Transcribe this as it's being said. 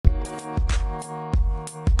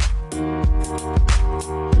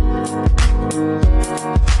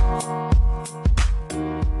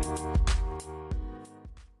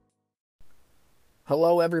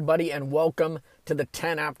everybody, and welcome to the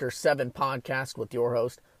 10 After 7 podcast with your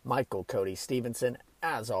host, Michael Cody Stevenson.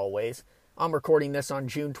 As always, I'm recording this on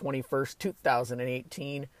June 21st,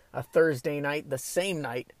 2018, a Thursday night, the same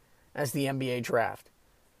night as the NBA draft.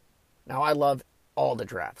 Now, I love all the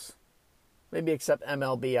drafts. Maybe except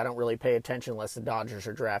MLB, I don't really pay attention unless the Dodgers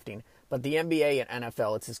are drafting. But the NBA and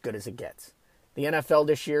NFL, it's as good as it gets. The NFL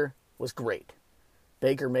this year was great.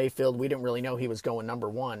 Baker Mayfield, we didn't really know he was going number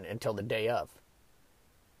one until the day of.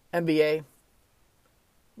 NBA,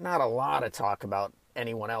 not a lot of talk about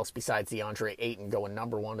anyone else besides DeAndre Ayton going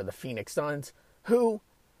number one to the Phoenix Suns, who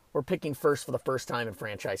were picking first for the first time in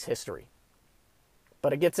franchise history.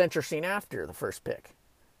 But it gets interesting after the first pick.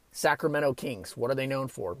 Sacramento Kings, what are they known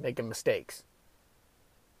for? Making mistakes.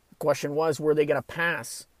 The question was, were they going to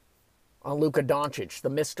pass on Luka Doncic, the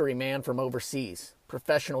mystery man from overseas,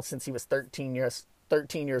 professional since he was 13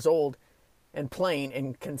 years old, and playing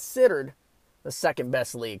and considered the second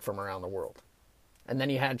best league from around the world. And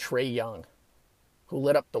then you had Trae Young, who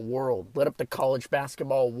lit up the world, lit up the college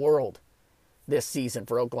basketball world this season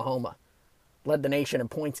for Oklahoma. Led the nation in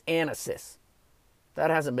points and assists.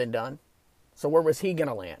 That hasn't been done. So where was he going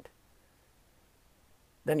to land?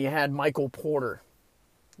 Then you had Michael Porter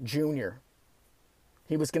Jr.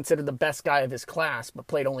 He was considered the best guy of his class, but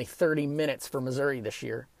played only 30 minutes for Missouri this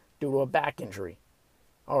year due to a back injury.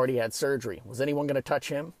 Already had surgery. Was anyone going to touch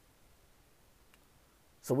him?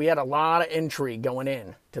 So we had a lot of intrigue going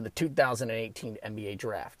in to the 2018 NBA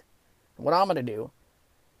draft. And what I'm going to do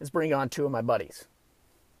is bring on two of my buddies.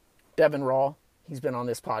 Devin Rawl, he's been on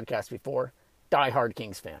this podcast before, diehard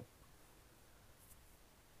Kings fan.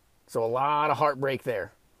 So a lot of heartbreak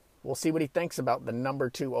there. We'll see what he thinks about the number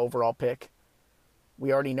 2 overall pick.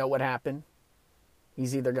 We already know what happened.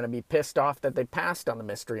 He's either going to be pissed off that they passed on the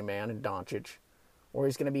mystery man and Doncic, or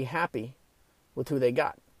he's going to be happy with who they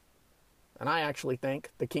got. And I actually think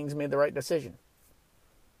the Kings made the right decision.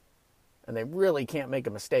 And they really can't make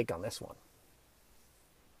a mistake on this one.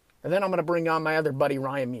 And then I'm going to bring on my other buddy,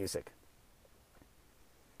 Ryan Music.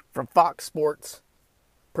 From Fox Sports,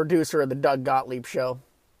 producer of the Doug Gottlieb Show.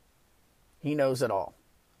 He knows it all.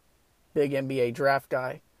 Big NBA draft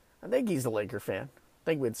guy. I think he's a Laker fan. I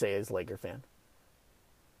think we'd say he's a Laker fan.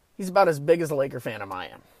 He's about as big as a Laker fan as I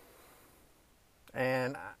am.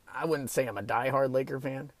 And I wouldn't say I'm a diehard Laker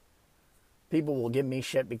fan. People will give me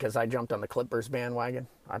shit because I jumped on the Clippers bandwagon.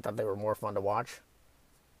 I thought they were more fun to watch.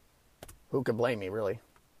 Who could blame me, really?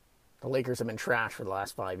 The Lakers have been trash for the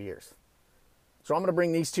last 5 years. So I'm going to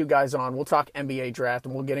bring these two guys on. We'll talk NBA draft,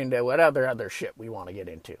 and we'll get into what other shit we want to get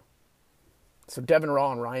into. So Devin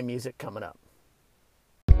Rawl and Ryan Music coming up.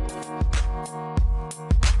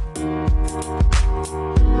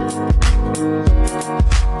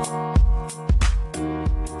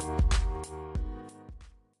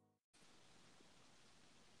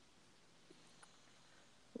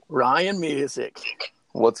 Ryan Music.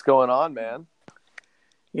 What's going on, man?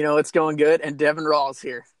 You know, it's going good, and Devin Raw's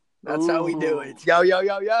here. That's how we do it. Yo, yo,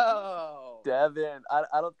 yo, yo. Devin,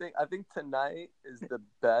 I think tonight is the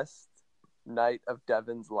best night of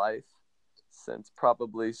Devin's life since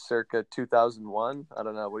probably circa 2001. I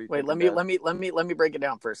don't know. What do you think? Wait, let me break it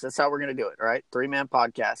down first. That's how we're going to do it, all right? 3-man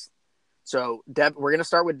podcast. So, we're going to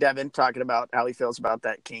start with Devin talking about how he feels about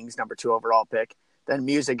that Kings number 2 overall pick. Then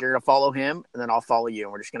Music, you're going to follow him, and then I'll follow you,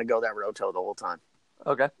 and we're just going to go that roto the whole time.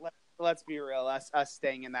 Okay. Let's be real. Us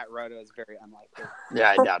staying in that roto is very unlikely.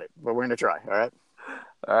 Yeah, I doubt it, but we're going to try, all right?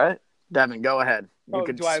 All right. Devin, go ahead. You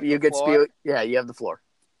could floor? Yeah, you have the floor.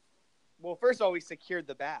 Well, first of all, we secured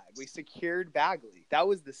the bag. We secured Bagley. That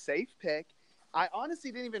was the safe pick. I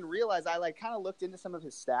honestly didn't even realize. I kind of looked into some of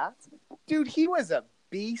his stats. Dude, he was a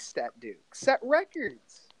beast at Duke. Set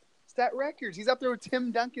records. He's up there with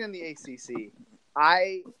Tim Duncan in the ACC.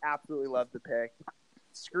 I absolutely love the pick.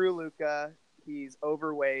 Screw Luka. He's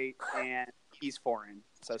overweight and he's foreign.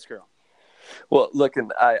 So screw him. Well, look,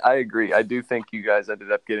 and I agree. I do think you guys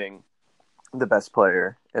ended up getting the best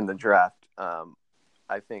player in the draft.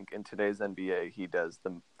 I think in today's NBA, he does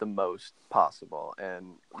the most possible.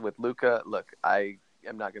 And with Luka, look, I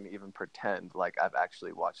am not going to even pretend like I've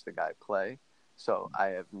actually watched the guy play. So I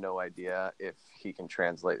have no idea if he can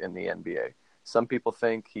translate in the NBA. Some people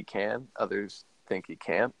think he can. Others think he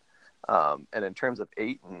can't. And in terms of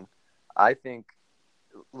Ayton, I think,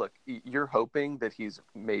 look, you're hoping that he's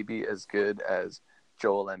maybe as good as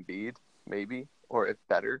Joel Embiid, maybe, or if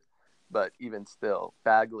better. But even still,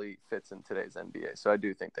 Bagley fits in today's NBA. So I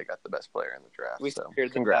do think they got the best player in the draft. So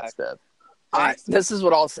congrats, Dev. This is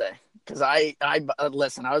what I'll say. because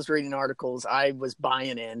listen. I was reading articles. I was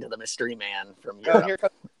buying into the mystery man from Oh,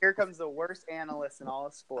 Europe. here comes the worst analyst in all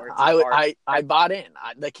of sports. I bought in.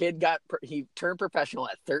 The kid he turned professional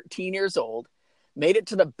at 13 years old, made it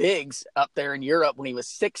to the bigs up there in Europe when he was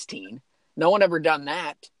 16. No one ever done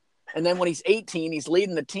that. And then when he's 18, he's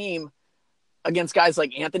leading the team against guys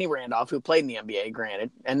like Anthony Randolph, who played in the NBA,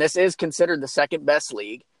 granted, and this is considered the second best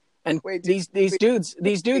league. And these dudes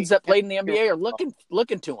that played in the NBA are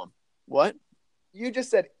looking to him. What? You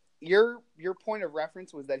just said your point of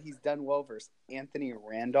reference was that he's done well versus Anthony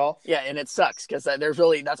Randolph. Yeah, and it sucks because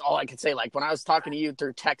that's all I could say. Like when I was talking to you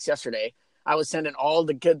through text yesterday, I was sending all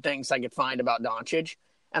the good things I could find about Doncic,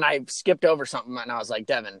 and I skipped over something, and I was like,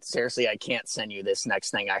 Devin, seriously, I can't send you this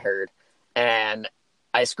next thing I heard. And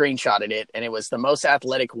I screenshotted it, and it was the most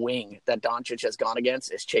athletic wing that Doncic has gone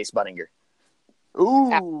against is Chase Budinger.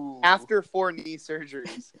 Ooh! After 4 knee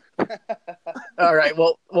surgeries. All right.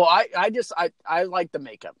 Well, I like the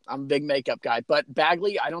makeup. I'm a big makeup guy, but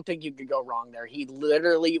Bagley, I don't think you could go wrong there. He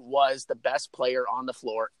literally was the best player on the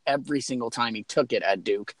floor every single time he took it at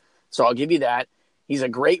Duke. So I'll give you that. He's a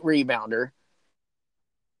great rebounder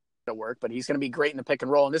to work, but he's going to be great in the pick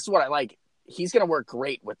and roll. And this is what I like. He's going to work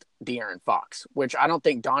great with De'Aaron Fox, which I don't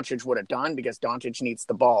think Doncic would have done because Doncic needs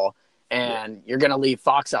the ball. And you're going to leave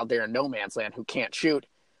Fox out there in no man's land who can't shoot.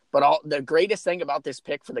 But the greatest thing about this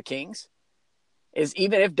pick for the Kings is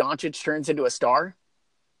even if Doncic turns into a star,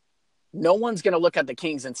 no one's going to look at the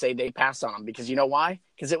Kings and say they passed on him because you know why?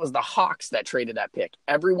 Because it was the Hawks that traded that pick.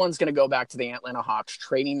 Everyone's going to go back to the Atlanta Hawks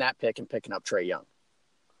trading that pick and picking up Trae Young.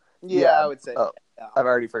 Yeah, I would say. Oh, yeah. I've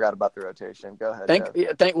already forgot about the rotation. Go ahead.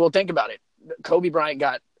 Think about it. Kobe Bryant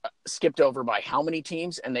got skipped over by how many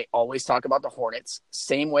teams? And they always talk about the Hornets.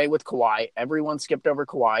 Same way with Kawhi. Everyone skipped over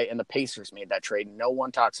Kawhi, and the Pacers made that trade. No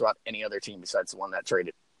one talks about any other team besides the one that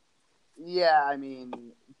traded. Yeah, I mean,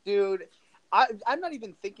 dude, I'm not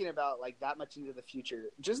even thinking about like that much into the future.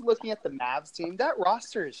 Just looking at the Mavs team, that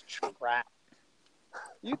roster is trash.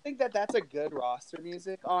 You think that that's a good roster,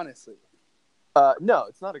 Music? Honestly. No,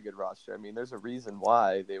 it's not a good roster. I mean, there's a reason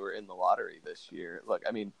why they were in the lottery this year. Look,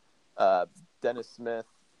 I mean, Dennis Smith,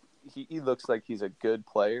 he looks like he's a good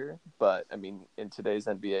player, but I mean, in today's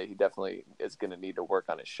NBA, he definitely is going to need to work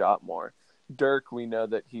on his shot more. Dirk, we know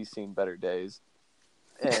that he's seen better days,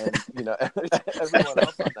 and you know, everyone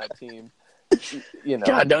else on that team, you know,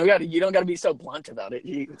 God, you don't got to be so blunt about it.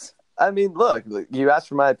 Jeez. I mean, look, you asked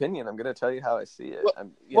for my opinion. I'm going to tell you how I see it.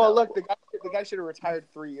 Look, the guy should have retired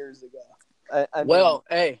 3 years ago. I mean,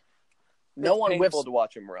 hey, no one whiffs to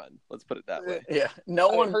watch him run. Let's put it that way. Yeah, no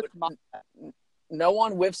one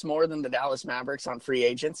whiffs more than the Dallas Mavericks on free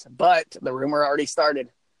agents. But the rumor already started.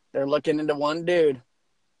 They're looking into one dude.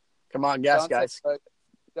 Come on, guys.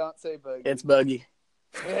 Don't say Boogie. It's Boogie.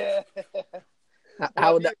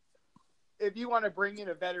 How would that? If you want to bring in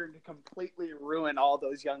a veteran to completely ruin all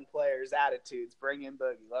those young players' attitudes, bring in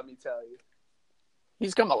Boogie. Let me tell you,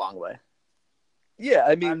 he's come a long way. Yeah,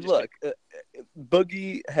 I mean, look,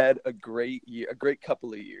 Boogie had a great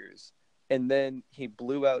couple of years, and then he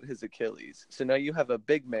blew out his Achilles. So now you have a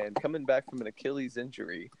big man coming back from an Achilles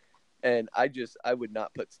injury, and I would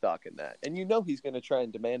not put stock in that. And you know he's going to try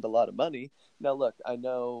and demand a lot of money. Now, look, I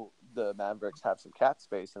know the Mavericks have some cap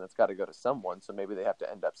space, and it's got to go to someone, so maybe they have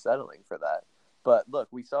to end up settling for that. But look,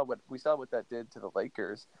 we saw what that did to the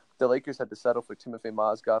Lakers. The Lakers had to settle for Timothy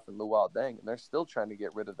Mozgov and Luol Deng, and they're still trying to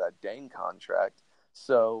get rid of that Deng contract.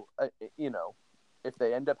 So, you know, if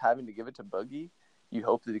they end up having to give it to Boogie, you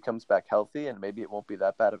hope that he comes back healthy, and maybe it won't be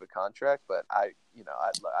that bad of a contract. But I'd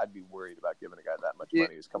be worried about giving a guy that much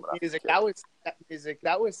money who's coming off.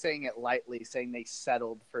 That was saying it lightly, saying they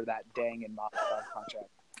settled for that Deng and Mozgov contract.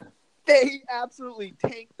 They absolutely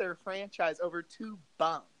tanked their franchise over 2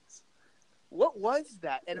 bums. What was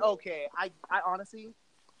that? And okay, I honestly,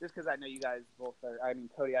 just because I know you guys both are, I mean,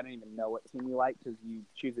 Cody, I don't even know what team you like because you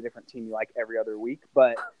choose a different team you like every other week.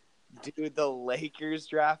 But, dude, the Lakers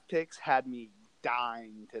draft picks had me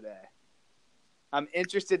dying today. I'm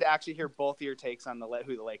interested to actually hear both of your takes on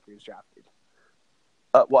who the Lakers drafted.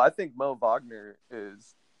 Well, I think Mo Wagner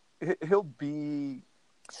he'll be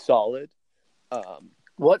solid.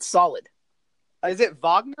 What's solid? Is it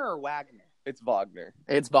Wagner or Wagner? It's Wagner.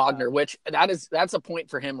 It's Wagner, which that's a point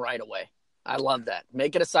for him right away. I love that.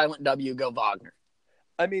 Make it a silent W, go Wagner.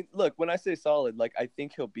 I mean, look, when I say solid, like I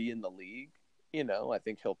think he'll be in the league. You know, I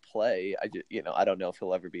think he'll play. I don't know if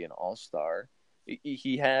he'll ever be an all-star.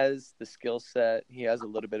 He has the skill set. He has a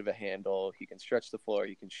little bit of a handle. He can stretch the floor.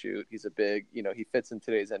 He can shoot. He's a big, he fits in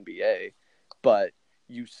today's NBA. But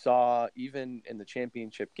you saw even in the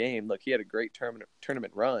championship game, look, he had a great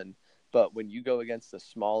tournament run. But when you go against a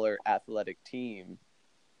smaller athletic team,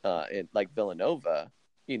 in like Villanova,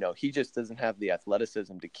 he just doesn't have the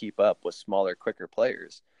athleticism to keep up with smaller, quicker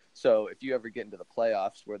players. So if you ever get into the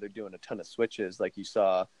playoffs where they're doing a ton of switches, like you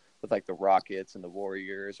saw with like the Rockets and the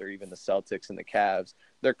Warriors, or even the Celtics and the Cavs,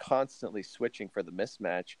 they're constantly switching for the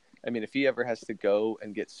mismatch. I mean, if he ever has to go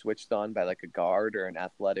and get switched on by like a guard or an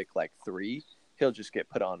athletic like three, he'll get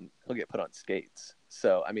put on skates.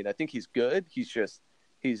 So, I mean, I think he's good.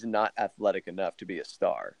 He's not athletic enough to be a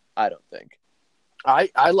star, I don't think.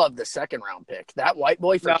 I love the second round pick. That white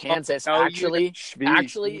boy for Kansas actually.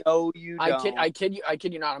 No, you don't. I kid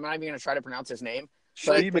you not. I'm not even going to try to pronounce his name.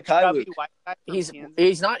 But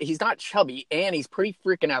he's not chubby, and he's pretty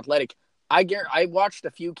freaking athletic. I watched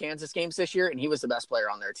a few Kansas games this year, and he was the best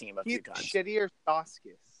player on their team a few times. He's a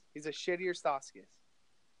shittier Stauskas.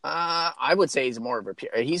 I would say he's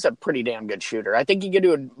a pretty damn good shooter. I think he could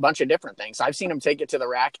do a bunch of different things. I've seen him take it to the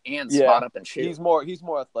rack and spot up and shoot. He's more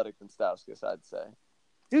athletic than Stauskas, I'd say.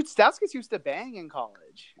 Dude, Stauskas used to bang in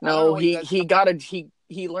college. No, he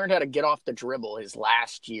learned how to get off the dribble his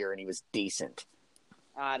last year, and he was decent.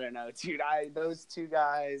 I don't know, dude. Those two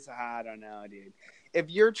guys, I don't know, dude. If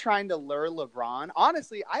you're trying to lure LeBron,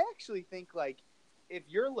 honestly, I actually think, like, if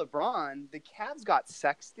you're LeBron, the Cavs got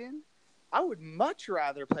Sexton. I would much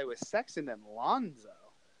rather play with Sexton than Lonzo.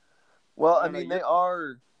 Well, I mean, they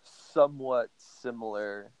are somewhat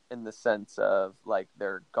similar in the sense of, like,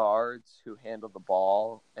 they're guards who handle the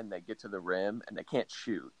ball and they get to the rim and they can't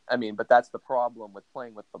shoot. I mean, but that's the problem with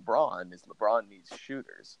playing with LeBron is LeBron needs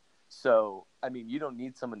shooters. So, I mean, you don't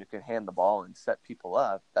need someone who can hand the ball and set people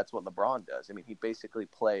up. That's what LeBron does. I mean, he basically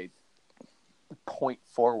played point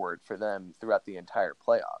forward for them throughout the entire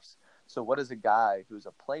playoffs. So what is a guy who's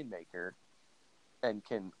a playmaker and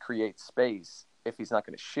can create space if he's not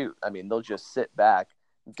going to shoot? I mean, they'll just sit back,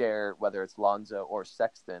 dare, whether it's Lonzo or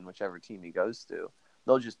Sexton, whichever team he goes to,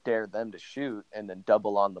 they'll just dare them to shoot and then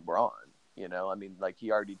double on LeBron. I mean, like,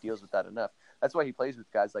 he already deals with that enough. That's why he plays with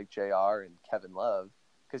guys like JR and Kevin Love,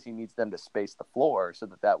 because he needs them to space the floor so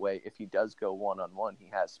that way, if he does go one-on-one, he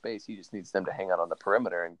has space. He just needs them to hang out on the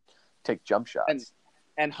perimeter and take jump shots.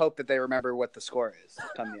 And hope that they remember what the score is.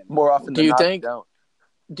 More often than not, they don't.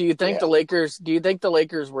 Do you think the Lakers? Do you think the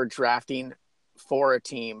Lakers were drafting for a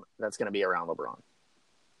team that's going to be around LeBron?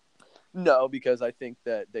 No, because I think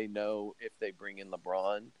that they know if they bring in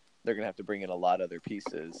LeBron, they're going to have to bring in a lot of other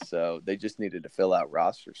pieces. So they just needed to fill out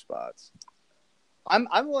roster spots. I'm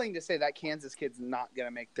willing to say that Kansas kid's not going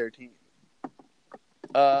to make their team.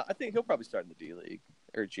 I think he'll probably start in the D League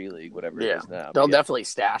or G League, whatever it is now. They'll definitely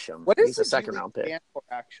stash him. He's a second round pick. For,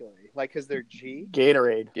 actually? Like, because they're G?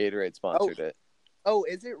 Gatorade sponsored it. Oh,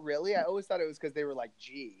 is it really? I always thought it was because they were like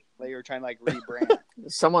G. Like, you were trying to like rebrand.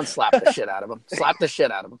 Someone slapped the shit out of him. That's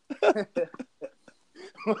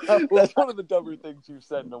one of the dumber things you've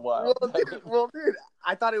said in a while. Well, dude,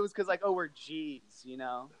 I thought it was because, like, we're G's,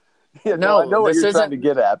 Yeah, no, I know what you're trying to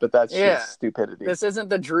get at, but that's just stupidity. This isn't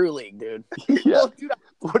the Drew League, dude. Yeah. Well, dude,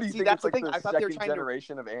 what do you think? That's it's like the second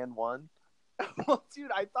generation of and one? Well,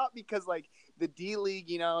 dude, I thought because, like, the D League,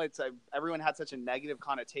 it's like everyone had such a negative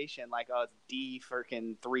connotation, like, oh, it's D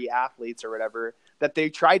freaking 3 athletes or whatever, that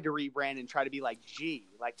they tried to rebrand and try to be like G,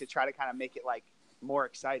 like to try to kind of make it like more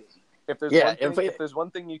exciting. If there's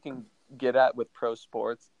one thing you can get at with pro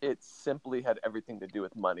sports, it simply had everything to do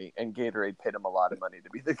with money, and Gatorade paid him a lot of money to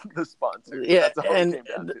be the sponsor. Yeah, that's all it came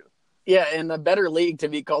down to. Yeah, and the better league to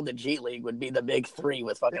be called the G League would be the Big 3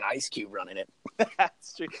 with fucking Ice Cube running it.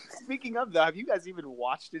 That's true. Speaking of, though, have you guys even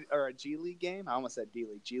watched it or a G League game? I almost said D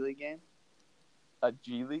League. G League game? A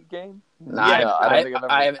G League game? No, I don't think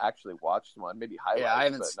I've ever actually watched one. Maybe highlights. Yeah, I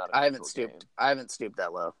haven't stooped. I haven't stooped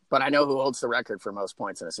that low. But I know who holds the record for most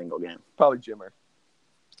points in a single game. Probably Jimmer.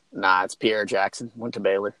 Nah, it's Pierre Jackson. Went to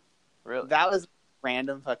Baylor. Really? That was a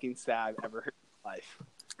random fucking stat I've ever heard in my life.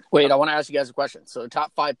 Wait, I want to ask you guys a question. So,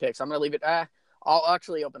 top 5 picks. I'm going to leave it. I'll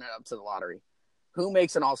actually open it up to the lottery. Who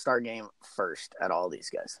makes an all-star game first at all these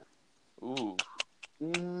guys? Ooh.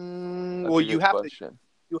 Well, you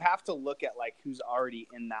have to look at, like, who's already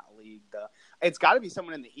in that league, though. It's got to be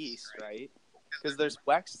someone in the East, right? Because there's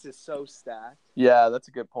West is so stacked. Yeah, that's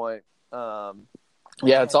a good point.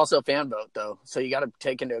 Yeah, it's also a fan vote, though. So you got to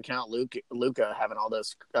take into account Luka having all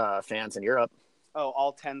those fans in Europe. Oh,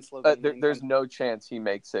 all 10 Slovenian. There's no chance he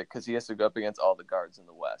makes it because he has to go up against all the guards in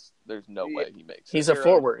the West. There's no way he makes it. He's a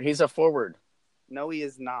forward. No, he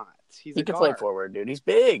is not. He can play forward, dude. He's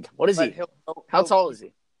big. What is he? How tall is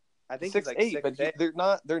he? I think 6'8", he's like 6'8".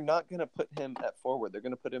 But they're not going to put him at forward. They're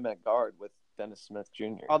going to put him at guard with Dennis Smith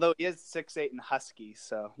Jr. Although he is 6'8" and husky,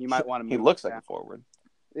 so you might want to move. He looks like a forward.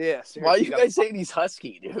 Yeah. Why are you guys saying he's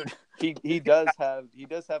husky, dude? He does have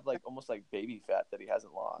like almost like baby fat that he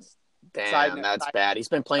hasn't lost. Damn, note- that's side- bad. He's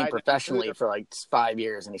been playing side note, professionally for like 5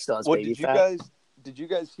 years, and he still has Well, baby fat. did you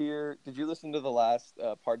guys hear? Did you listen to the last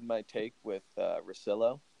Pardon My Take with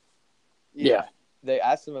Russillo? Yeah. They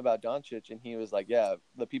asked him about Doncic, and he was like, "Yeah,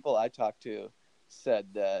 the people I talked to said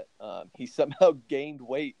that he somehow gained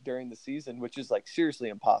weight during the season, which is like seriously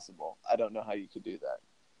impossible. I don't know how you could do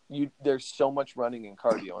that. There's so much running and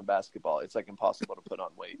cardio in basketball; it's like impossible to put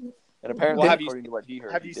on weight. And apparently, according to what he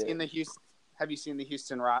heard, Have you seen the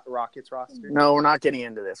Houston Rockets roster? No, we're not getting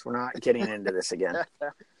into this. We're not getting into this again.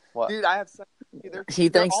 What? Dude, I have He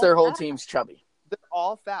thinks their whole team's chubby. They're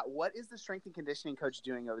all fat. What is the strength and conditioning coach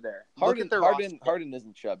doing over there? Harden, Look at their Harden, roster. Harden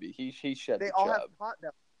isn't chubby. He shed They the all chub. have pot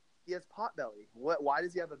belly. He has pot belly. Why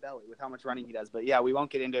does he have a belly with how much running he does? But yeah, we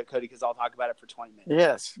won't get into it, Cody, because I'll talk about it for 20 minutes.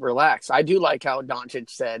 Yes, relax. I do like how Doncic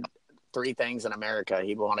said 3 things in America.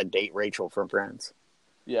 He'd want to date Rachel from Friends.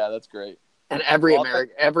 Yeah, that's great. And Well,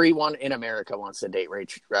 everyone in America wants to date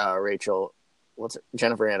Rachel. What's it?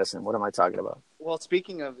 Jennifer Aniston. What am I talking about? Well,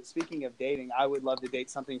 speaking of dating, I would love to date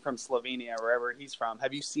something from Slovenia, wherever he's from.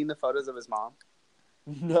 Have you seen the photos of his mom?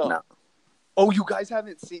 No. Oh, you guys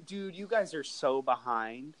haven't seen? Dude, you guys are so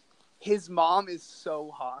behind. His mom is so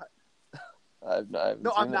hot. I'm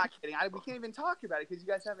not kidding. We can't even talk about it because you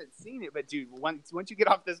guys haven't seen it. But dude, once you get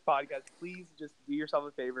off this podcast, please just do yourself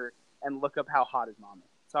a favor and look up how hot his mom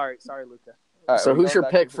is. Sorry, Luca. All right, So we're who's going your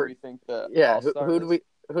back pick to for? who we think the Yeah, All-Star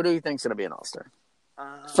who do we think's gonna be an All-Star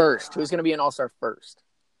first? Who's gonna be an All-Star first?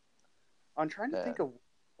 I'm trying to think of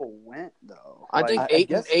who went though. I think I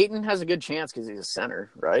guess- Ayton has a good chance because he's a center,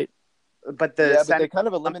 right? But but they kind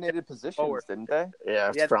of eliminated positions, forward. didn't they?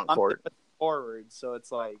 Yeah, it's front court. Forward, so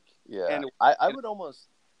it's like Yeah, And- I would almost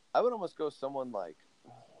go someone like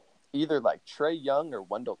either like Trae Young or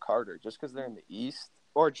Wendell Carter, just because they're in the East.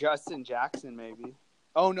 or Justin Jackson maybe.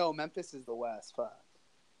 Oh no, Memphis is the West. Fuck.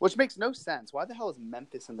 Which makes no sense. Why the hell is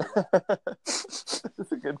Memphis in the West?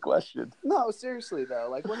 That's a good question. No, seriously though.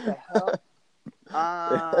 Like what the hell?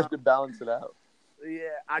 They have to balance it out. Yeah,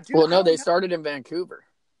 I do. Well, no, they started in Vancouver.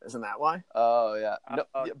 Isn't that why? Oh yeah, no,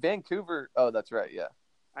 Uh, yeah, Vancouver. Oh, that's right. Yeah,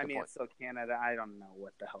 I mean, point. it's still Canada. I don't know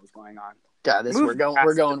what the hell is going on. God, Move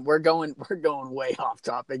we're going way off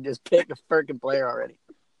topic. Just pick a freaking player already.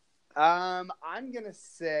 I'm gonna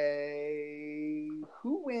say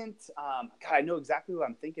who went. God, I know exactly who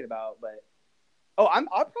I'm thinking about, but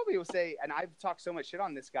I'll probably will say, and I've talked so much shit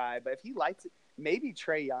on this guy, but if he likes it, maybe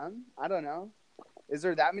Trae Young. I don't know. Is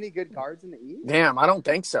there that many good guards in the East? Damn, I don't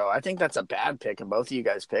think so. I think that's a bad pick, and both of you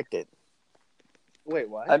guys picked it. Wait,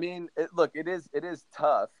 what? I mean, it is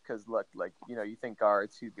tough because look, like you think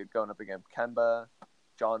guards, he's going up against Kemba,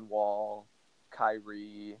 John Wall,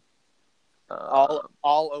 Kyrie. all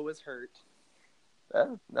always hurt.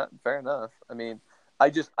 Not fair enough. I mean, I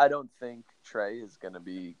don't think Trae is going to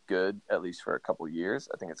be good at least for a couple years.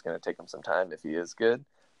 I think it's going to take him some time if he is good.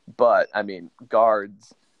 But I mean,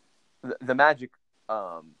 guards, the Magic.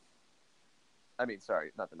 I mean,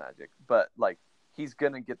 sorry, not the Magic, but like he's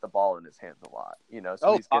going to get the ball in his hands a lot.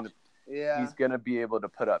 So he's going to be able to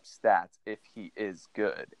put up stats if he is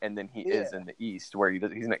good, and then he is in the East where he's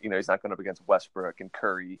not going up against Westbrook and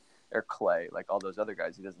Curry or Clay, like all those other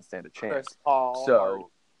guys. He doesn't stand a chance. Chris Paul, So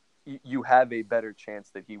you have a better chance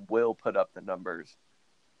that he will put up the numbers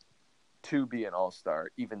to be an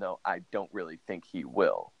all-star, even though I don't really think he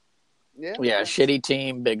will. yeah, Shitty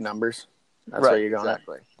team, big numbers. That's where you're going.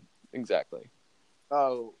 Exactly.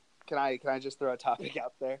 Oh, can I just throw a topic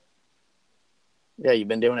out there? Yeah, you've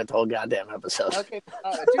been doing it the whole goddamn episode. Okay,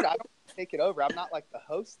 dude, I don't take it over. I'm not like the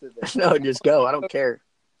host of this. No, just go. I don't care.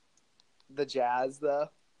 The Jazz, though,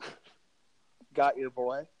 got your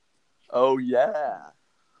boy. Oh yeah.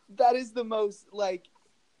 That is the most like.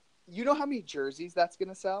 You know how many jerseys that's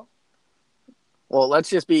gonna sell? Well, let's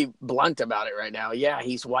just be blunt about it right now. Yeah,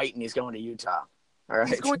 he's white and he's going to Utah. All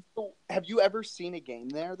right. Have you ever seen a game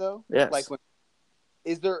there though? Yes. Like,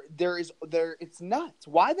 it's nuts.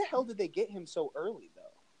 Why the hell did they get him so early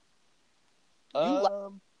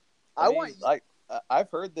though? I've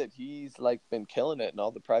heard that he's like been killing it in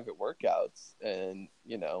all the private workouts, and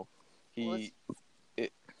he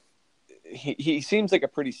seems like a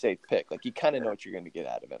pretty safe pick. Like you kind of know what you're going to get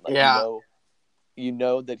out of him. Like, yeah. You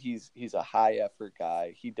know that he's a high effort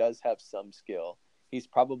guy. He does have some skill. He's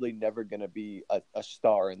probably never going to be a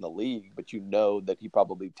star in the league, but you know that he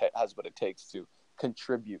probably has what it takes to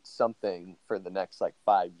contribute something for the next like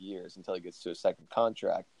 5 years until he gets to a second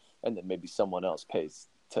contract, and then maybe someone else pays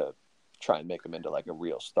to try and make him into like a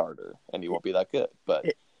real starter, and he won't be that good. But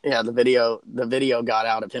yeah, the video got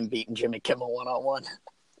out of him beating Jimmy Kimmel 1-on-1.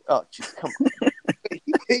 Oh, geez, come on.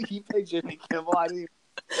 he played Jimmy Kimmel. I didn't even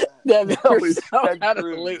Devin, No, you're it's so Ted out of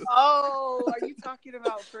the Cruz. loop. Oh, are you talking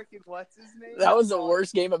about freaking what's his name? That was the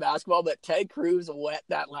worst game of basketball, but Ted Cruz wet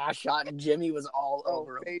that last shot, and Jimmy was all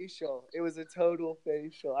over him. Facial. It was a total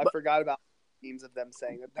facial. I But- forgot about memes of them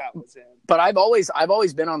saying that was him. But I've always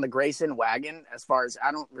been on the Grayson wagon as far as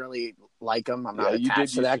I don't really like him. I'm not you did attached to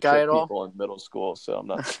used that to guy trick at all. people in middle school, so I'm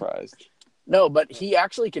not surprised. No, but he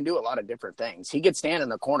actually can do a lot of different things. He could stand in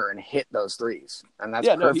the corner and hit those threes, and that's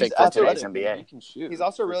perfect he's for today's athletic, man. He NBA. can shoot. He's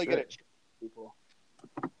also for really sure. good at tricking people.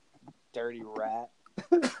 Dirty rat.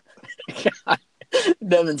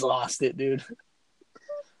 Devin's lost it, dude.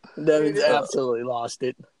 Devin's Dude, absolutely lost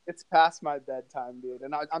it. It's past my bedtime, dude,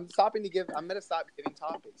 and I'm stopping to give. I'm gonna stop giving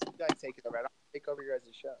topics. You guys take it over. I don't take over your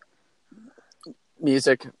guys' show.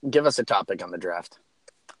 Music, give us a topic on the draft.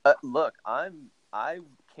 Look, I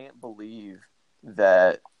can't believe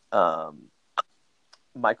that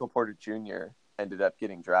Michael Porter Jr. ended up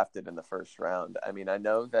getting drafted in the first round. I mean, I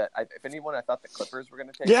know that if anyone, I thought the Clippers were going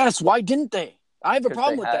to take. Yes, why didn't they? I have a 'cause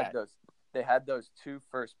problem they with had that. They had those 2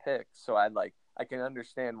 first picks, so I can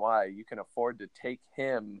understand why you can afford to take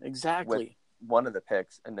him Exactly. with one of the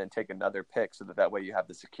picks and then take another pick so that way you have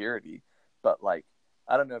the security. But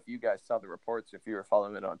I don't know if you guys saw the reports, if you were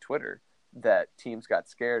following it on Twitter, that teams got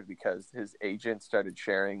scared because his agent started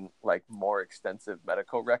sharing more extensive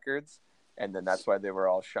medical records, and then that's why they were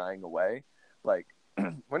all shying away.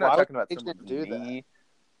 We're not talking about someone's knee.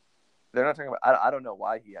 They're not talking about. I don't know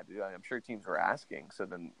why he had to do that. I'm sure teams were asking. So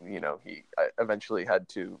then he eventually had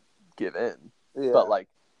to give in. Yeah. But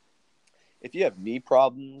if you have knee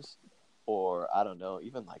problems, or I don't know,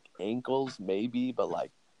 even ankles maybe, but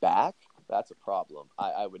back, that's a problem.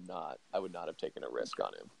 I would not have taken a risk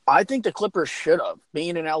on him. I think the Clippers should have.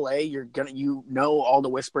 Being in LA, you know all the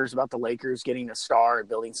whispers about the Lakers getting a star and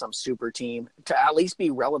building some super team. To at least be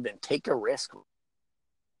relevant, take a risk.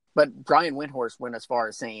 But Brian Windhorst went as far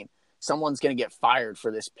as saying someone's going to get fired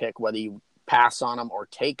for this pick, whether you pass on them or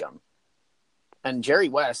take them. And Jerry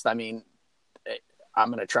West, I mean, I'm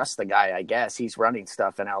going to trust the guy, I guess. He's running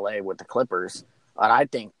stuff in LA with the Clippers. And I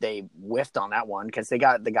think they whiffed on that one because they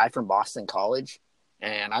got the guy from Boston College.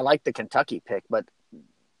 And I like the Kentucky pick, but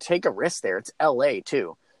take a risk there. It's LA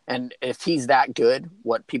too. And if he's that good,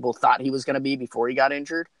 what people thought he was going to be before he got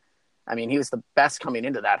injured, I mean, he was the best coming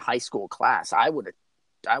into that high school class. I would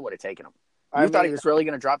have taken him. You thought he was really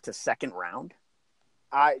going to drop to second round?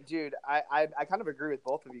 I kind of agree with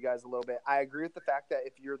both of you guys a little bit. I agree with the fact that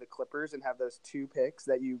if you're the Clippers and have those 2 picks,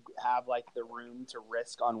 that you have the room to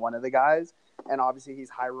risk on one of the guys, and obviously he's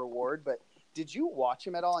high reward. But did you watch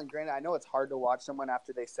him at all? And granted, I know it's hard to watch someone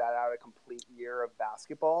after they sat out a complete year of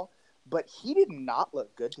basketball, but he did not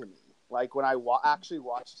look good to me. When I actually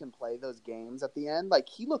watched him play those games at the end,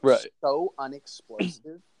 he looked so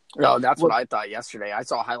unexplosive. No, that's what I thought yesterday. I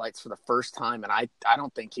saw highlights for the first time, and I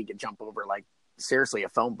don't think he could jump over seriously a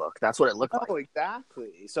phone book. That's what it looked like. Oh,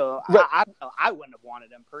 exactly. So Right. I don't know. I wouldn't have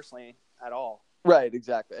wanted him personally at all. Right,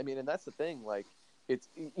 exactly. I mean, and that's the thing. It's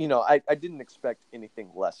I didn't expect anything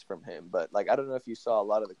less from him, but I don't know if you saw a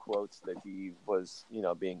lot of the quotes that he was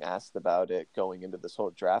being asked about it going into this whole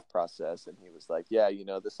draft process, and he was like, yeah,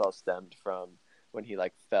 this all stemmed from when he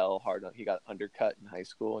fell hard on. He got undercut in high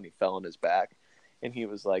school and he fell on his back. And he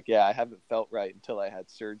was like, yeah, I haven't felt right until I had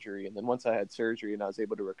surgery. And then once I had surgery and I was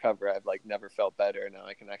able to recover, I've never felt better. Now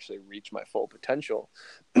I can actually reach my full potential,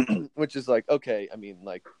 which is okay. I mean,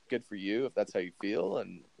 good for you if that's how you feel.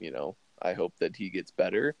 And, I hope that he gets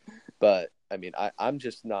better. But I mean, I'm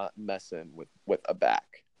just not messing with a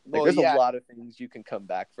back. There's a lot of things you can come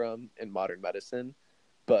back from in modern medicine.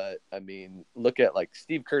 But I mean, look at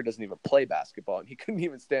Steve Kerr doesn't even play basketball, and he couldn't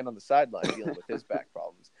even stand on the sideline dealing with his back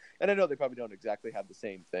problems. And I know they probably don't exactly have the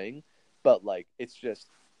same thing, but it's just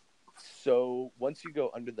so once you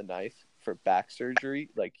go under the knife for back surgery,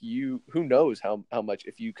 who knows how much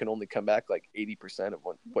if you can only come back 80% of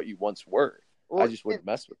what you once were. Well, I just wouldn't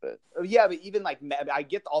mess with it. Yeah, but even I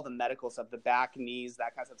get all the medical stuff, the back, knees,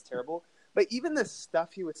 that kind of stuff's terrible. But even the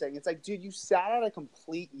stuff he was saying, it's dude, you sat out a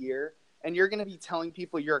complete year. And you're going to be telling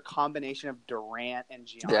people you're a combination of Durant and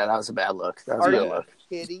Giannis. Yeah, that was a bad look. Are you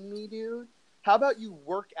kidding me, dude? How about you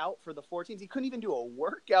work out for the 14s? He couldn't even do a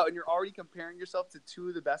workout, and you're already comparing yourself to 2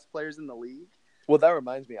 of the best players in the league? Well, that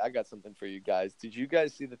reminds me. I got something for you guys. Did you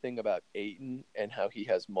guys see the thing about Ayton and how he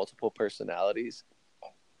has multiple personalities?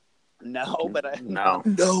 No, but No,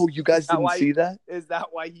 you guys didn't see that? Is that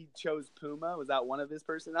why he chose Puma? Was that one of his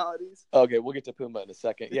personalities? Okay, we'll get to Puma in a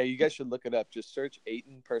second. Yeah, you guys should look it up. Just search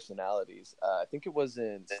Ayton personalities. I think it was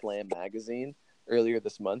in Slam magazine earlier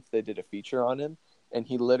this month. They did a feature on him, and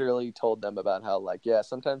he literally told them about how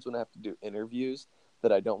sometimes when I have to do interviews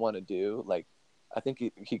that I don't want to do, I think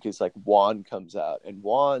he gets like Juan comes out, and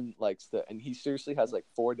Juan and he seriously has like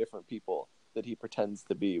 4 different people that he pretends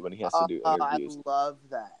to be when he has to do interviews. I love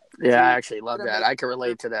that. Yeah, Dude, I actually love that. I can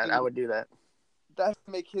relate to that. I would do that. That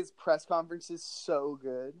would make his press conferences so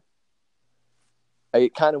good.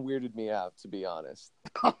 It kind of weirded me out, to be honest.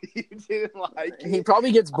 You didn't like it? He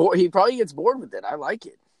probably gets bored. He probably gets bored with it. I like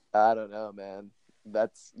it. I don't know, man.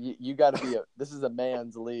 That's you got to be this is a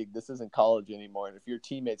man's league. This isn't college anymore. And if your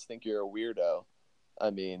teammates think you're a weirdo,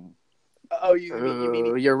 I mean, oh, you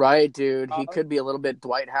mean you're right, dude. He could be a little bit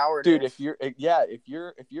Dwight Howard. Dude, if you're a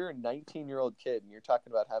 19-year-old kid and you're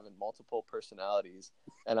talking about having multiple personalities,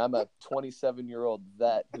 and I'm a 27-year-old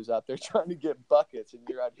vet who's out there trying to get buckets, and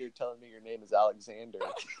you're out here telling me your name is Alexander,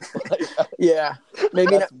 like, yeah,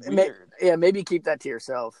 maybe that's weird. maybe keep that to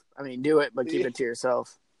yourself. I mean, do it, but keep it to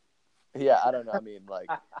yourself. Yeah, I don't know. I mean, like,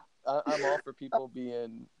 I'm all for people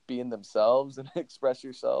being themselves and express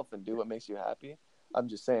yourself and do what makes you happy. I'm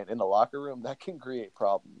just saying, in the locker room, that can create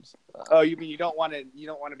problems. Oh, you mean you don't want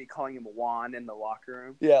to be calling him Juan in the locker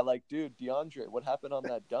room? Yeah, like, dude, DeAndre, what happened on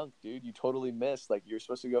that dunk, dude? You totally missed. Like, you're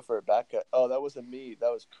supposed to go for a back cut. Oh, that wasn't me. That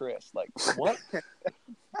was Chris. Like, what?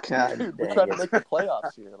 God, dude, we're trying to make the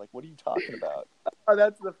playoffs here. Like, what are you talking about? Oh,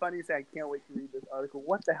 that's the funniest thing. I can't wait to read this article.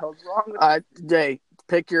 What the hell's wrong with Jay,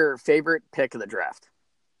 pick your favorite pick of the draft.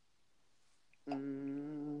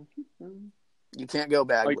 Mm-hmm. You can't go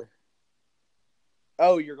Bagley.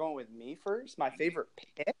 Oh, you're going with me first? My favorite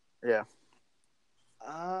pick? Yeah.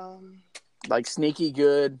 Um, like sneaky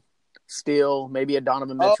good, steal, maybe a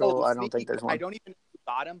Donovan Mitchell. I don't think there's one. I don't even know who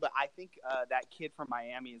got him, but I think that kid from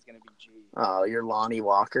Miami is going to be G. Oh, you're Lonnie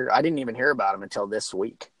Walker. I didn't even hear about him until this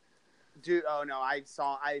week. Dude, oh no, I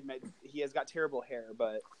admit he has got terrible hair,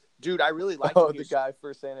 but dude, I really like him. Oh, the guy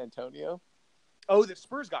for San Antonio? Oh, the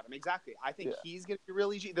Spurs got him, exactly. I think he's going to be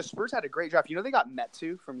really G. The Spurs had a great draft. You know, they got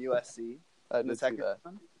Metu from USC. I did see that.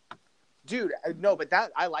 Dude, no, but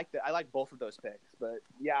I like that. I like both of those picks. But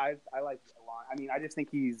yeah, I like a lot. I mean, I just think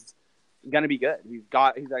he's gonna be good. He's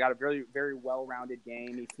got a very, very well-rounded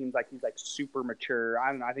game. He seems like he's like super mature. I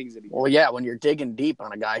don't know. I think he's gonna be good. Well, yeah, when you're digging deep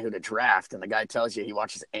on a guy who to draft, and the guy tells you he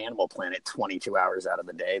watches Animal Planet 22 hours out of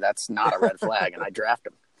the day, that's not a red flag, and I draft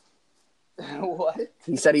him. What?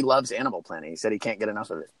 He said he loves Animal Planet. He said he can't get enough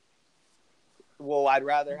of it. Well, I'd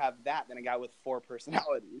rather have that than a guy with 4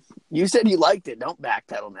 personalities. You said you liked it. Don't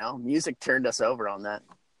backpedal now. Music turned us over on that.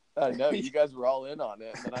 I know. You guys were all in on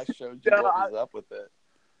it, and then I showed you what was up with it.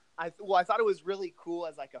 I thought it was really cool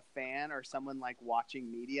as like a fan or someone like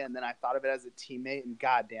watching media, and then I thought of it as a teammate, and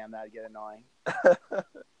goddamn, that'd get annoying.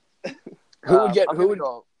 Who would get? I'm Who would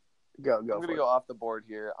go? Go. I'm going to go off the board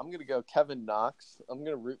here. I'm going to go Kevin Knox. I'm going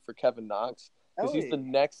to root for Kevin Knox. Because he's the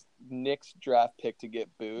next Knicks draft pick to get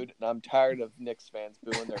booed, and I'm tired of Knicks fans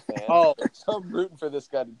booing their fans. So I'm rooting for this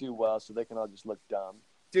guy to do well so they can all just look dumb.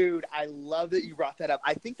 Dude, I love that you brought that up.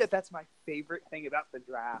 I think that's my favorite thing about the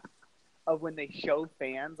draft, of when they show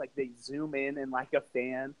fans, like they zoom in and like a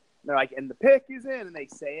fan, and they're like, and the pick is in, and they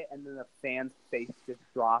say it, and then the fan's face just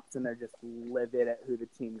drops, and they're just livid at who the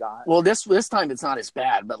team got. Well, this time it's not as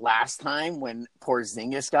bad, but last time when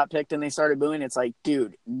Porzingis got picked and they started booing, it's like,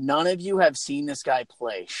 dude, none of you have seen this guy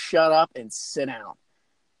play. Shut up and sit down.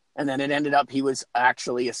 And then it ended up he was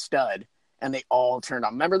actually a stud, and they all turned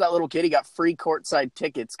on. Remember that little kid? He got free courtside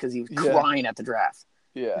tickets because he was crying at the draft.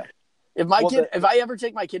 Yeah. If I ever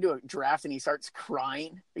take my kid to a draft and he starts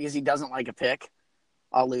crying because he doesn't like a pick,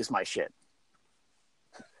 I'll lose my shit.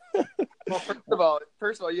 Well,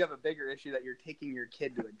 first of all, you have a bigger issue that you're taking your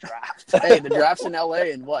kid to a draft. Hey, the draft's in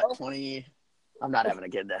LA in what, 20? I'm not having a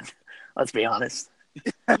kid then. Let's be honest.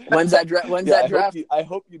 When's that draft? I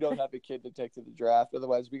hope you don't have a kid to take to the draft.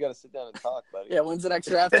 Otherwise, we got to sit down and talk, buddy. Yeah, when's the next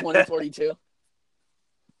draft? 2042?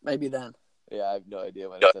 Maybe then. Yeah, I have no idea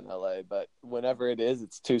when it's in LA, but whenever it is,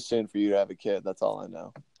 it's too soon for you to have a kid. That's all I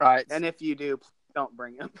know. All right. And if you do, don't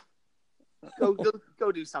bring him.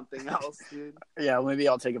 Go do something else, dude. Yeah, maybe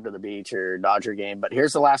I'll take him to the beach or Dodger game. But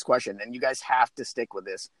here's the last question, and you guys have to stick with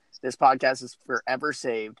this. This podcast is forever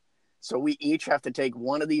saved, so we each have to take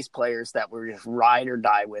one of these players that we're just ride or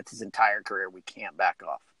die with his entire career. We can't back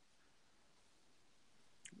off.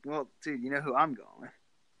 Well, dude, you know who I'm going with.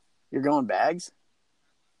 You're going Bags?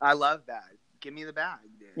 I love Bags. Give me the bag,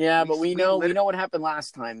 dude. Yeah, but we know what happened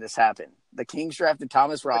last time this happened. The Kings drafted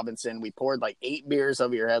Thomas Robinson. We poured like 8 beers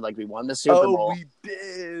over your head like we won the Super Bowl. Oh, we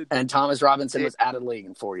did. And Thomas Robinson was out of the league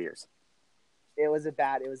in 4 years. It was a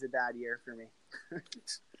bad year for me.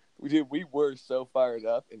 We were so fired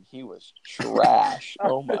up, and he was trash.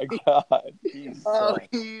 Oh my god.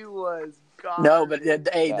 He was garbage. No, but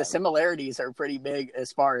hey, the similarities are pretty big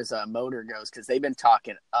as far as motor goes because they've been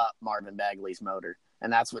talking up Marvin Bagley's motor.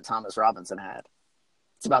 And that's what Thomas Robinson had.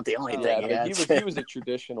 It's about the only Yeah, thing but he he had. was a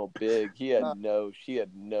traditional big. He had no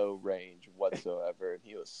range whatsoever, and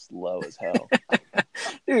he was slow as hell.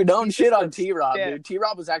 Dude, don't He shit just on looks T-Rob, stiff. dude.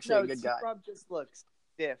 T-Rob was actually a No, good guy. T-Rob just looks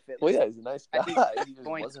stiff. Well, yeah, he's a nice I guy. think He just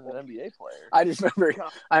going wasn't an NBA player.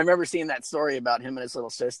 I remember seeing that story about him and his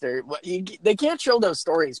little sister. They can't show those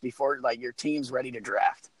stories before like your team's ready to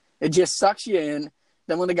draft. It just sucks you in.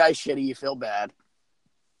 Then when the guy's shitty, you feel bad.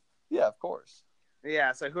 Yeah, of course.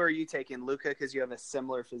 Yeah, so who are you taking, Luka, because you have a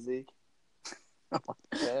similar physique?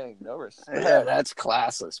 Dang, no respect. Yeah, that's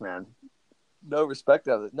classless, man. No respect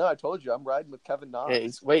of it. No, I told you, I'm riding with Kevin Knox.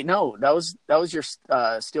 Hey, wait, no, that was your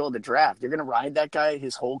steal of the draft. You're gonna ride that guy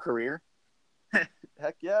his whole career.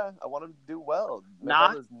 Heck yeah, I want him to do well. Make Knox,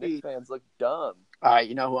 all those Knicks fans look dumb. All right,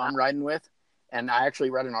 you know who I'm riding with? And I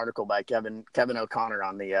actually read an article by Kevin O'Connor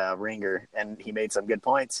on the Ringer, and he made some good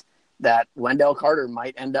points that Wendell Carter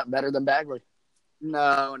might end up better than Bagley.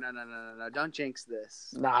 No. Don't jinx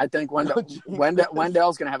this. No, I think Wendell's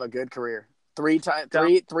going to have a good career. 3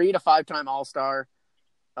 to 5 time All-Star,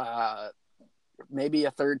 maybe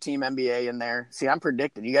a third team NBA in there. See, I'm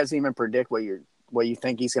predicting. You guys didn't even predict what you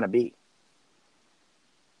think he's going to be.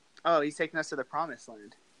 Oh, he's taking us to the promised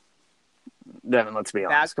land. Devin, let's be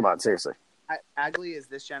honest. Come on, seriously. Bagley is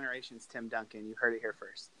this generation's Tim Duncan. You heard it here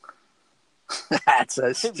first. That's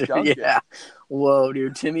Duncan. Yeah. Whoa,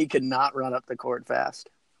 dude. Timmy could not run up the court fast.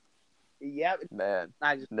 Yep. Man.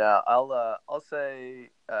 I just No, I'll say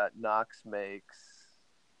Knox he'll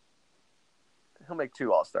make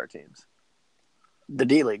 2 All-Star teams. The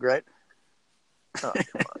D-League, right? Oh, come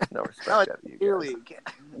on. No respect No, out it's of you Beer guys. League.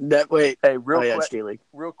 Wait. Hey, It's D-League.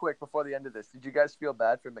 real quick before the end of this, did you guys feel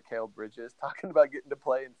bad for Mikal Bridges talking about getting to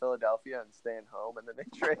play in Philadelphia and staying home, and then they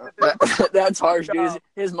traded him? That's harsh, dude.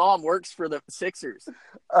 His mom works for the Sixers.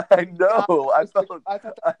 I know. I I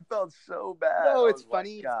thought felt so bad. No, I it's was like,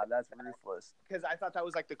 funny. God, that's ruthless. because I thought that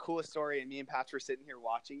was like the coolest story, and me and Patch were sitting here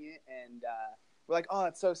watching it, and we're like, "Oh,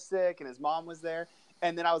 it's so sick!" And his mom was there,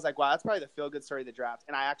 and then I was like, "Wow, that's probably the feel-good story of the draft."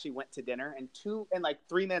 And I actually went to dinner, and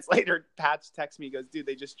 3 minutes later, Patch texts me, he goes, "Dude,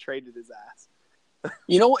 they just traded his ass."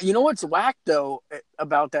 You know what's whack though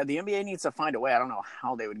about that? The NBA needs to find a way. I don't know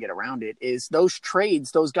how they would get around it. Is those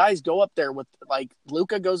trades? Those guys go up there with like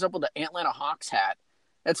Luka goes up with the Atlanta Hawks hat.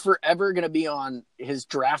 That's forever going to be on his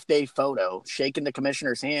draft day photo, shaking the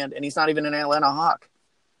commissioner's hand, and he's not even an Atlanta Hawk.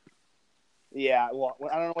 Yeah, well,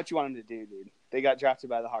 I don't know what you want him to do, dude. They got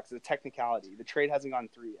drafted by the Hawks. It's a technicality. The trade hasn't gone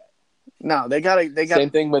through yet. No, they got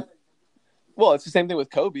Same thing with. Well, it's the same thing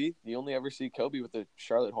with Kobe. You only ever see Kobe with the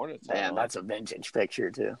Charlotte Hornets. Man, that's a vintage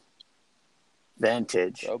picture too.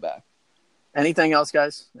 Vintage. Throwback. Anything else,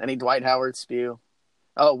 guys? Any Dwight Howard spew?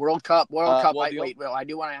 Oh, World Cup. Well, wait. I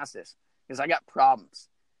do want to ask this because I got problems.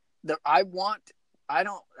 I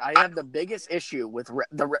have the biggest issue with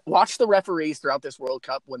watch the referees throughout this World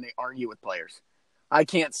Cup when they argue with players. I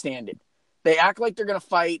can't stand it. They act like they're going to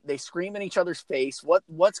fight. They scream in each other's face.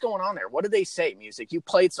 What's going on there? What do they say, Music? You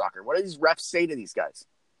played soccer. What do these refs say to these guys?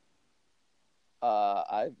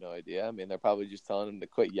 I have no idea. I mean, they're probably just telling him to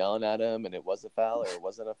quit yelling at him, and it was a foul or it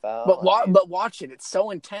wasn't a foul. But watch it. It's so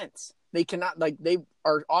intense. They cannot they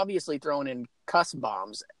are obviously throwing in cuss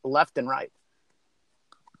bombs left and right.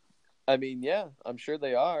 I mean, yeah, I'm sure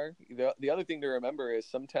they are. The other thing to remember is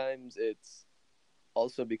sometimes it's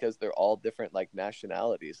also because they're all different, like,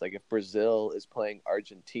 nationalities. Like, if Brazil is playing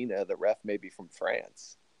Argentina, the ref may be from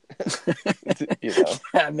France. You know?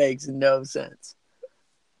 That makes no sense.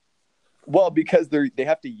 Well, because they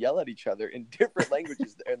have to yell at each other in different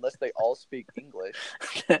languages unless they all speak English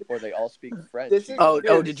or they all speak French.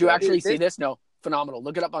 Did you actually see this? No. Phenomenal.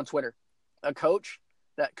 Look it up on Twitter. A coach,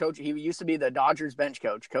 he used to be the Dodgers bench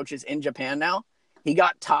coach, coaches in Japan now. He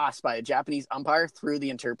got tossed by a Japanese umpire through the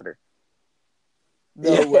interpreter.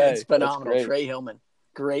 No way. It's phenomenal. Trey Hillman.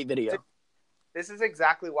 Great video. This is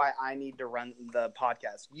exactly why I need to run the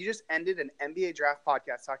podcast. You just ended an NBA draft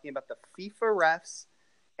podcast talking about the FIFA refs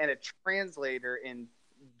and a translator in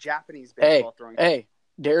Japanese baseball throwing. Hey,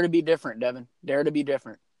 dare to be different, Devin. Dare to be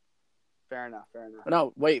different. Fair enough.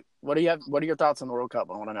 No, wait. What do you have? What are your thoughts on the World Cup?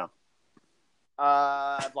 I want to know.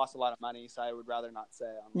 I've lost a lot of money, so I would rather not say.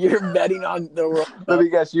 You're betting on the World Cup. Let me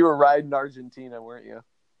guess, you were riding Argentina, weren't you?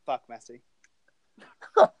 Fuck Messi.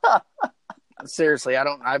 Seriously,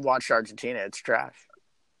 I've watched Argentina. It's trash.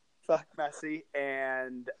 Fuck Messi.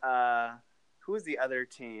 And who was the other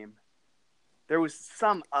team? There was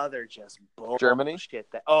some other just bullshit. Germany?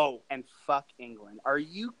 And fuck England. Are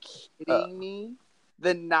you kidding me?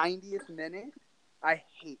 The 90th minute? I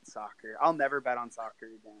hate soccer. I'll never bet on soccer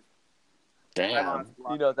again. Damn.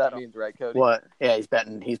 You know what that means, right, Cody? What? Yeah, he's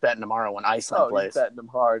betting tomorrow when Iceland plays. He's betting them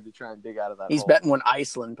hard to try and dig out of that He's hole. betting when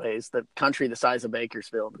Iceland plays, the country the size of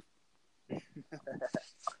Bakersfield.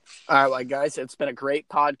 All right, guys, it's been a great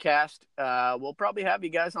podcast. We'll probably have you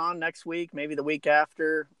guys on next week, maybe the week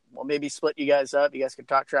after. We'll maybe split you guys up. You guys can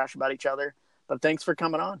talk trash about each other. But thanks for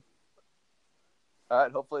coming on. All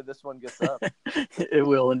right, hopefully this one gets up. It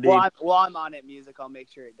will indeed. While I'm on it, music, I'll make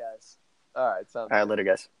sure it does. All right, sounds All right, good. later,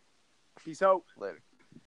 guys. Peace out. Later.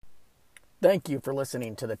 Thank you for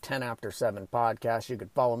listening to the 10 After 7 podcast. You can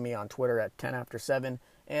follow me on Twitter at 10 After 7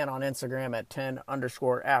 and on Instagram at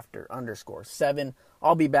 10_after_7.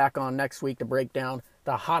 I'll be back on next week to break down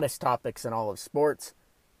the hottest topics in all of sports.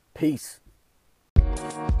 Peace.